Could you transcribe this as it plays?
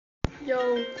Yo.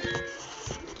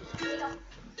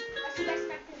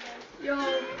 Yo.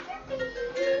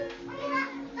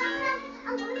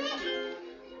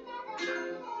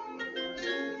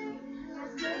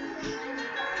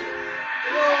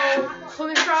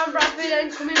 Coming round rapid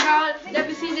and coming round,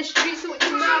 never seen the streets with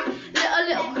your mouth.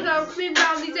 Little clown coming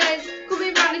round these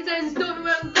ends, don't know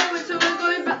where I'm going, so I'm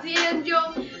going back to the end,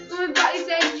 yo. Going back these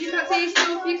ends, you can't say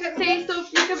stuff, you can't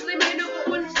blame it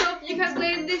on one stuff, you can't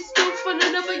blame this stuff on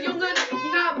another young'un,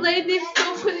 you can't blame this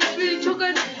stuff cause it's really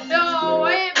chugging. Yo,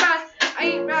 I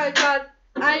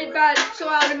ain't bad, so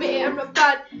I'll admit it, I'm not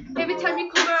bad. Every time you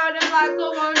come around, I'm like,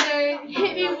 go on there,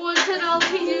 hit me once and I'll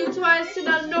hit you twice and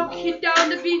I'll knock you down.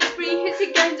 The beat 3 hits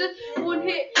again, just one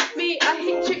hit me, I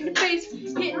hit you in the face,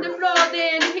 hitting the floor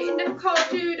then, hitting the car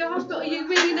to the hospital, you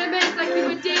ringing the meds like you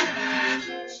were dead.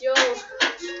 Yo.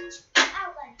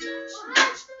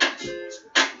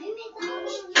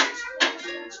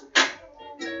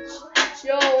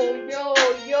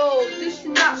 Yo, this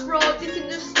and that, bro, this and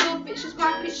this stuff, it's just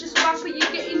wap, but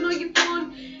you're getting on your phone,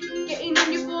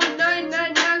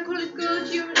 999 colours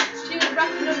girls, you're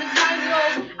rapping on the time, yo.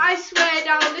 I swear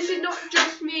down, this is not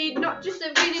just me, not just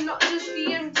the video, not just the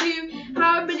M2,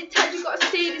 how many times you gotta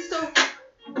say this stuff?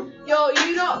 Yo,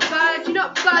 you're not bad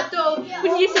though,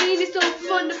 when you're saying this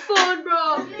stuff on the phone,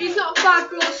 bro, it's not bad,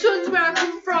 bro, son's where I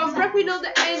come from, rapping on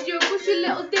the end, yo, pussy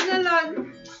little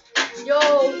ding-a-lang.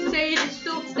 Yo, say this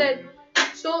stuff then.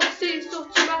 Don't say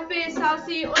stuff to my face, I'll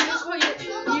see it on the call.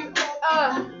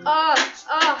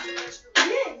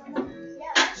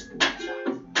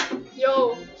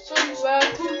 Yo, son, where I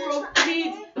come from,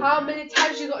 please. How many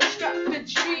times you got Stratford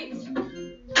streets?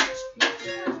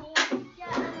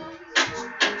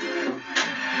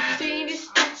 Saying this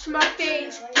stuff to my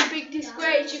face, you big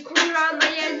disgrace. You come around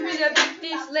my ends with a big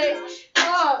disgrace.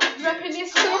 Rapping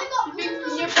this stuff, you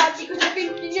thinking you're bad because you're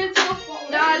thinking you're tough.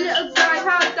 Nah, little guy,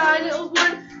 can't die, little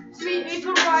one. Sweet me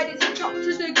for ride, it's a chop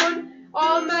to the gun.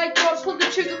 Oh my god, pull the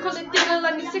trigger, call it dingle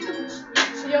and you're sick of.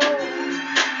 Yo,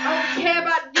 I don't care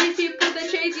about these people, they're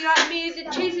chasing like me,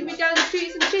 they're chasing me down the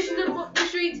streets, I'm chasing them up the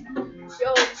streets.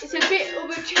 Yo, it's a bit of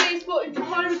a chase, but if you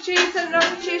call it a chase and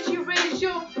I'm a chase, you're really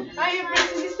sure. I ain't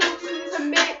racing this stuff because it's a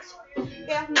mix.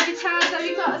 Yeah, many times have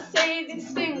you gotta say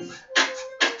this thing.